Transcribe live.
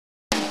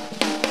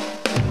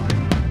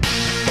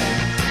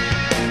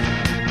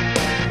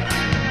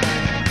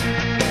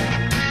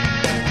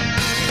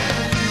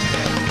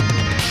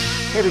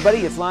everybody,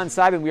 it's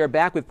Lon.TV, and we are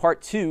back with part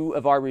 2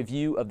 of our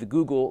review of the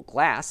Google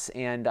Glass,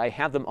 and I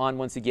have them on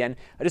once again.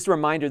 Just a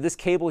reminder, this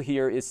cable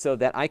here is so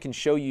that I can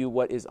show you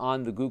what is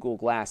on the Google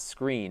Glass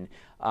screen.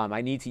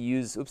 I need to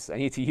use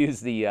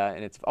the,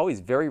 and it's always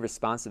very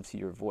responsive to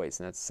your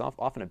voice, and that's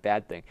often a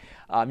bad thing.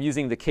 I'm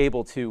using the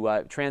cable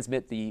to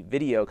transmit the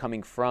video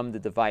coming from the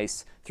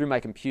device through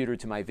my computer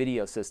to my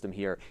video system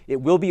here.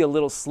 It will be a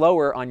little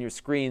slower on your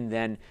screen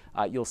than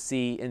you'll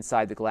see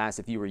inside the glass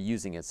if you were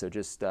using it, so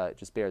just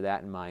bear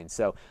that in mind.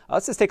 So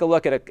let's just take a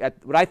look at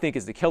what I think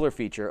is the killer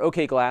feature.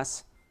 OK,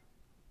 Glass,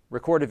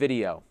 record a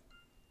video.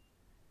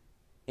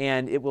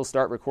 And it will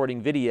start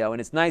recording video. And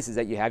it's nice is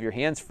that you have your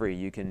hands free.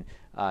 You can,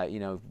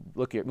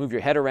 move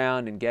your head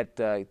around and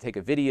take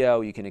a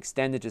video. You can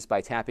extend it just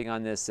by tapping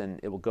on this, and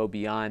it will go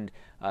beyond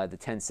the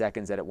 10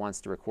 seconds that it wants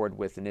to record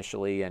with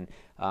initially. And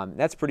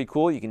that's pretty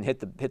cool. You can hit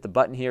the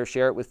button here,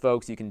 share it with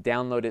folks. You can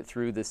download it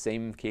through the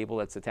same cable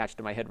that's attached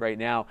to my head right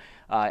now,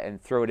 and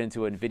throw it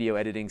into a video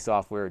editing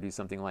software or do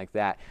something like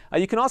that.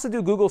 You can also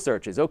do Google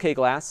searches. OK,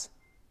 Glass,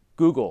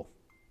 Google.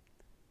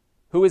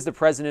 Who is the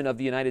President of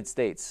the United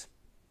States?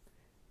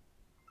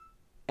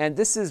 And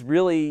this is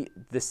really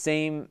the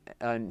same,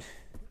 and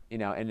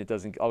it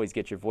doesn't always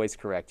get your voice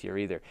correct here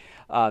either.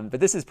 But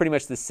this is pretty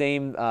much the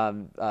same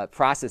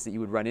process that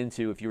you would run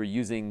into if you were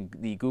using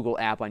the Google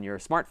app on your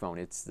smartphone.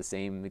 It's the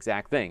same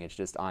exact thing. It's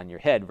just on your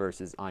head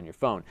versus on your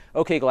phone.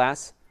 OK,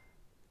 Glass,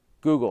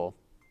 Google,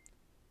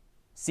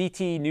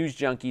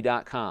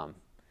 ctnewsjunkie.com.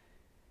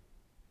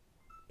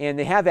 And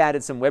they have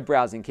added some web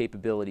browsing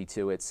capability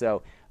to it.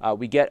 So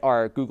we get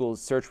our Google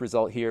search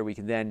result here. We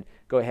can then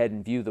go ahead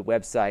and view the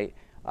website.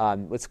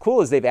 What's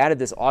cool is they've added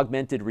this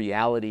augmented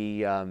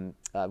reality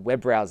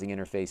web browsing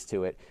interface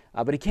to it.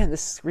 But again,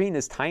 this screen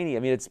is tiny. I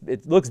mean,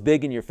 it looks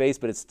big in your face,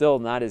 but it's still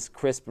not as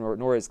crisp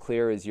nor as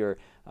clear as your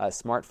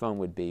smartphone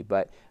would be.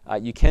 But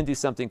you can do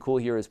something cool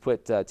here is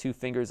put 2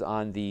 fingers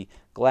on the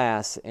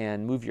glass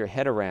and move your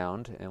head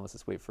around. And let's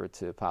just wait for it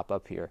to pop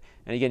up here.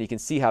 And again, you can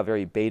see how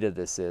very beta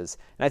this is.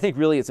 And I think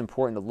really it's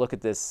important to look at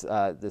this,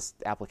 this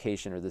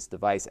application or this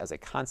device as a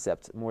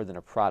concept more than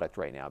a product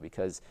right now,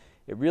 because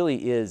it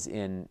really is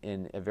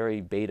in a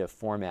very beta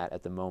format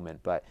at the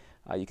moment. But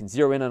you can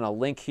zero in on a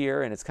link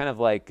here, and it's kind of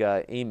like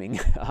aiming.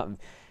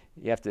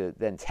 You have to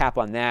then tap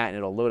on that, and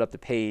it'll load up the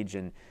page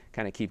and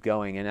kind of keep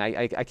going. And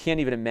I can't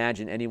even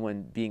imagine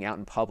anyone being out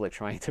in public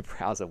trying to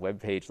browse a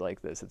web page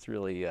like this. It's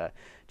really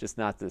just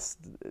not this,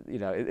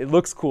 it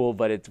looks cool,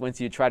 but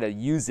once you try to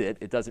use it,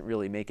 it doesn't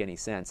really make any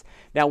sense.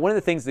 Now, one of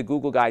the things the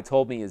Google guy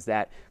told me is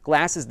that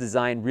Glass is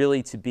designed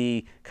really to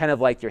be kind of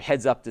like your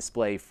heads-up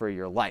display for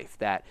your life,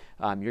 that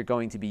you're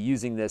going to be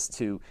using this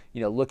to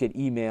look at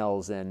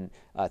emails and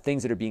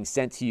things that are being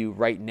sent to you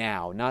right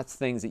now, not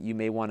things that you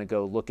may want to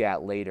go look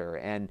at later.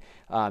 And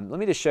let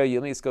me just show you,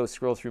 let me just go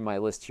scroll through my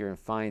list here and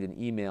find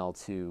an email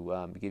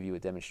to give you a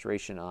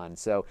demonstration on.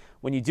 So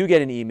when you do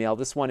get an email,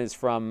 this one is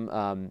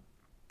from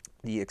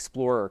the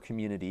Explorer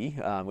community,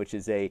 which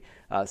is a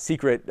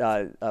secret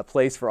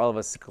place for all of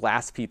us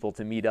Glass people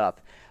to meet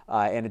up.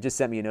 And it just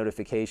sent me a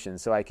notification.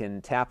 So I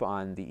can tap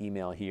on the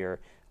email here,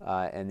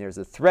 and there's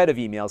a thread of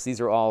emails.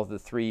 These are all the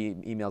 3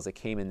 emails that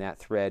came in that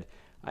thread.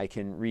 I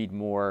can read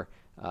more,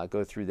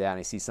 go through that, and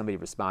I see somebody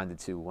responded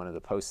to one of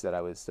the posts that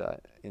I was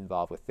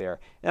involved with there.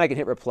 And I can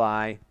hit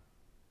reply.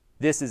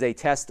 This is a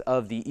test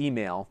of the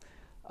email.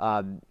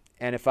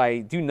 And if I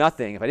do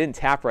nothing, if I didn't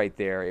tap right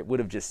there, it would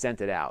have just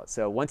sent it out.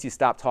 So once you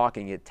stop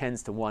talking, it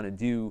tends to want to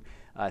do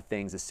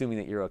things, assuming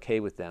that you're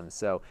OK with them.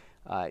 So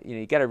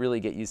you got to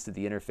really get used to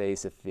the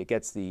interface. If it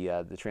gets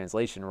the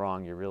translation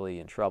wrong, you're really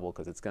in trouble,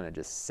 because it's going to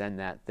just send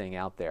that thing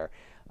out there.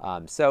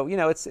 So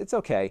it's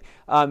okay.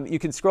 You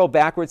can scroll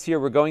backwards here.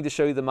 We're going to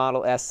show you the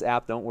Model S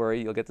app. Don't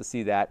worry, you'll get to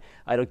see that.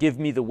 It'll give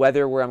me the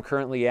weather where I'm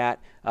currently at,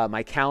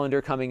 my calendar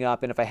coming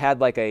up, and if I had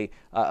like a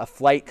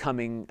flight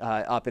coming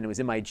up and it was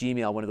in my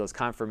Gmail, one of those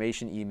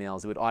confirmation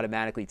emails, it would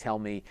automatically tell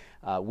me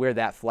where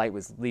that flight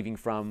was leaving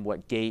from,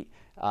 what gate,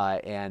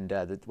 and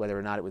whether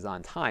or not it was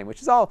on time,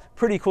 which is all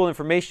pretty cool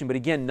information, but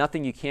again,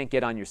 nothing you can't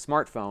get on your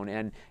smartphone.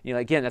 And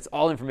again, that's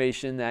all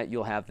information that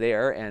you'll have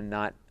there and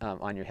not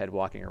on your head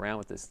walking around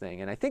with this thing.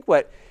 And I think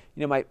what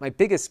my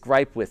biggest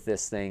gripe with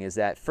this thing is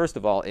that, first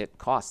of all, it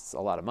costs a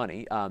lot of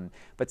money,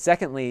 but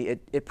secondly,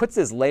 it puts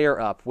this layer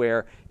up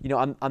where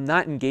I'm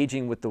not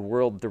engaging with the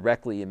world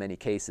directly in many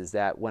cases,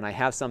 that when I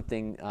have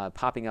something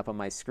popping up on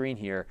my screen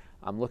here,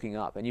 I'm looking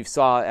up. And you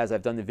saw as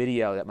I've done the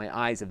video that my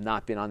eyes have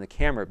not been on the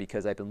camera,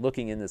 because I've been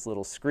looking in this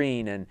little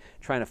screen and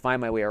trying to find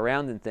my way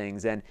around in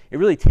things, and it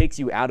really takes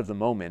you out of the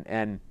moment.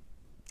 And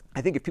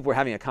I think if people were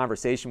having a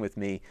conversation with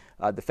me,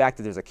 the fact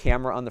that there's a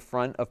camera on the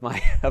front of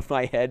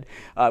my head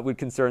would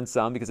concern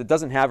some, because it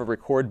doesn't have a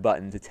record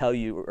button to tell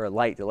you, or a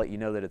light to let you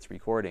know that it's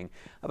recording.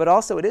 But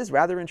also, it is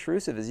rather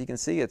intrusive. As you can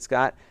see, it's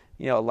got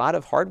a lot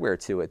of hardware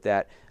to it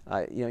that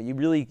you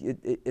really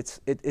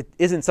it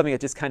isn't something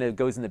that just kind of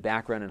goes in the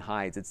background and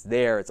hides. It's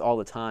there. It's all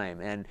the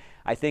time. And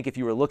I think if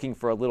you were looking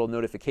for a little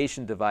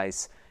notification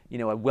device,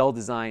 a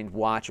well-designed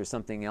watch or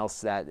something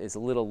else that is a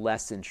little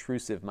less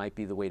intrusive might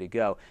be the way to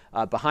go.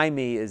 Behind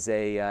me is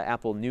a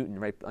Apple Newton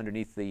right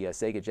underneath the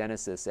Sega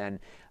Genesis, and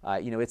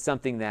it's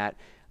something that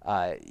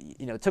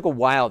it took a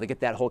while to get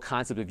that whole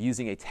concept of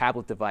using a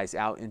tablet device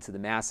out into the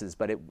masses,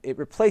 but it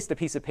replaced a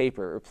piece of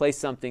paper, it replaced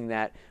something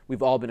that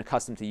we've all been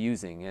accustomed to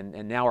using,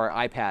 and now our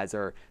iPads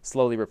are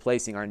slowly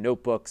replacing our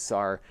notebooks,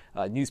 our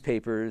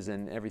newspapers,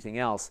 and everything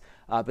else.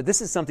 But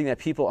this is something that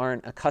people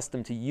aren't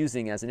accustomed to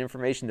using as an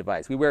information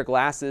device. We wear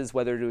glasses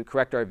whether to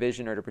correct our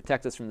vision or to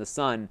protect us from the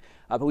sun,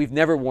 but we've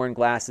never worn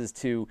glasses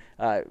to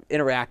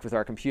interact with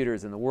our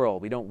computers in the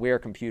world. We don't wear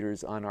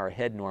computers on our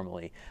head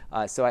normally.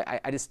 So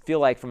I just feel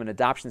like from an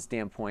adoption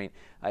standpoint,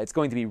 it's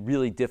going to be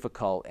really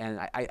difficult, and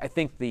I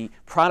think the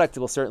product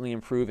will certainly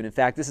improve, and in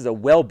fact this is a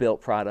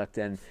well-built product,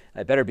 and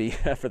it better be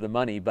for the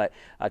money, but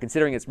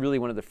considering it's really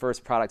one of the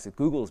first products that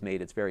Google's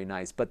made, it's very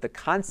nice. But the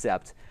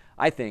concept,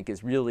 I think,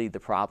 is really the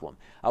problem.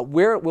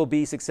 Where it will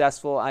be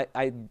successful,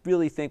 I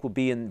really think will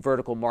be in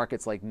vertical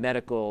markets like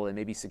medical and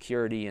maybe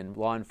security and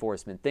law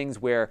enforcement, things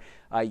where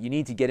you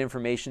need to get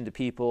information to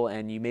people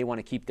and you may want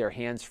to keep their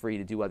hands free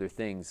to do other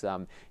things.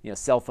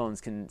 Cell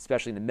phones can,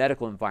 especially in the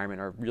medical environment,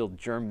 are real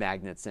germ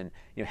magnets, and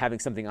having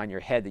something on your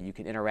head that you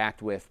can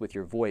interact with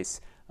your voice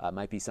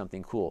might be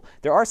something cool.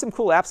 There are some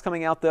cool apps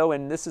coming out though,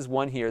 and this is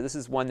one here. This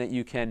is one that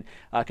you can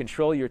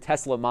control your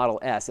Tesla Model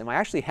S, and I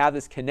actually have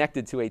this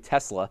connected to a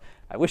Tesla.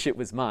 I wish it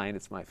was mine,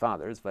 it's my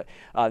father's, but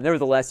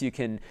nevertheless you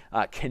can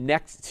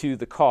connect to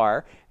the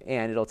car,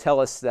 and it'll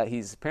tell us that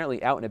he's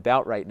apparently out and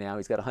about right now.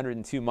 He's got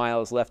 102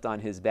 miles left on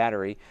his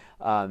battery,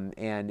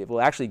 and it will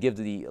actually give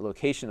the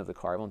location of the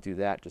car. I won't do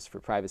that just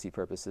for privacy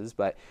purposes,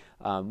 but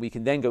we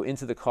can then go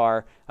into the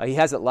car. He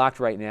has it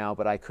locked right now,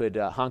 but I could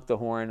honk the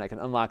horn, I can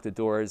unlock the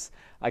doors,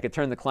 I could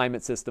turn the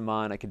climate system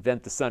on, I could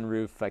vent the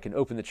sunroof, I can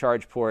open the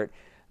charge port,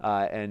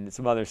 and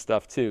some other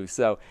stuff too.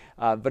 So,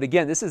 but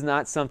again, this is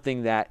not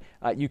something that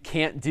you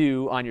can't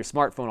do on your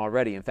smartphone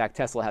already. In fact,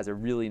 Tesla has a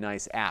really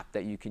nice app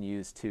that you can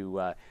use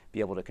to be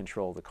able to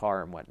control the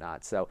car and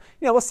whatnot. So,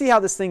 we'll see how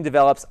this thing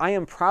develops. I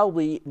am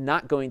probably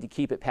not going to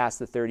keep it past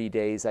the 30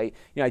 days. I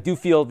do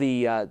feel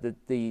the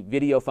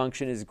video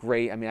function is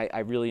great. I mean, I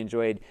really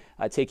enjoyed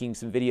taking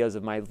some videos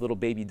of my little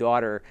baby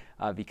daughter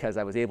because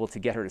I was able to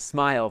get her to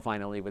smile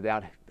finally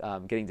without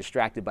getting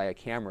distracted by a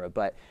camera.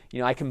 But,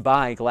 I can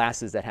buy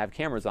glasses that have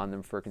cameras on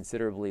them for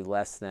considerably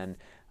less than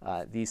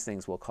these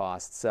things will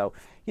cost. So,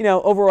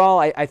 overall,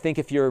 I think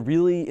if you're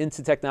really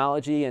into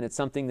technology and it's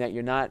something that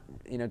you're not,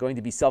 going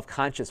to be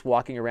self-conscious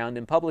walking around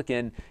in public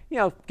in,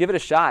 give it a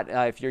shot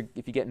if you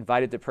get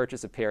invited to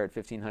purchase a pair at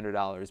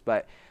 $1,500.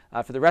 But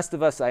for the rest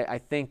of us, I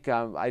think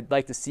I'd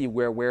like to see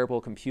where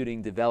wearable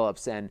computing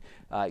develops and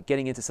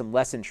getting into some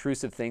less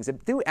intrusive things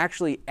that do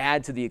actually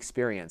add to the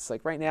experience.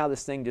 Like right now,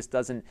 this thing just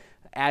doesn't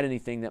add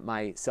anything that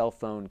my cell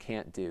phone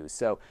can't do.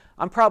 So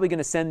I'm probably going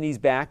to send these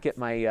back, get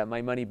my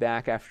money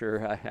back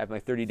after I have my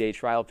 30-day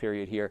trial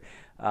period here.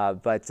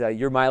 But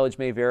your mileage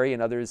may vary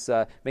and others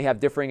may have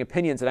differing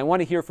opinions. And I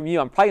want to hear from you.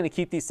 I'm probably going to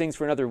keep these things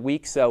for another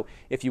week. So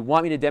if you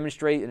want me to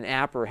demonstrate an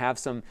app or have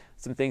some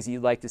things that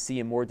you'd like to see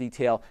in more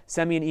detail,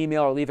 send me an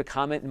email or leave a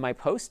comment in my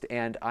post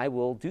and I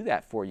will do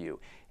that for you.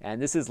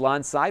 And this is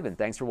Lon.TV.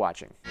 Thanks for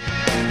watching.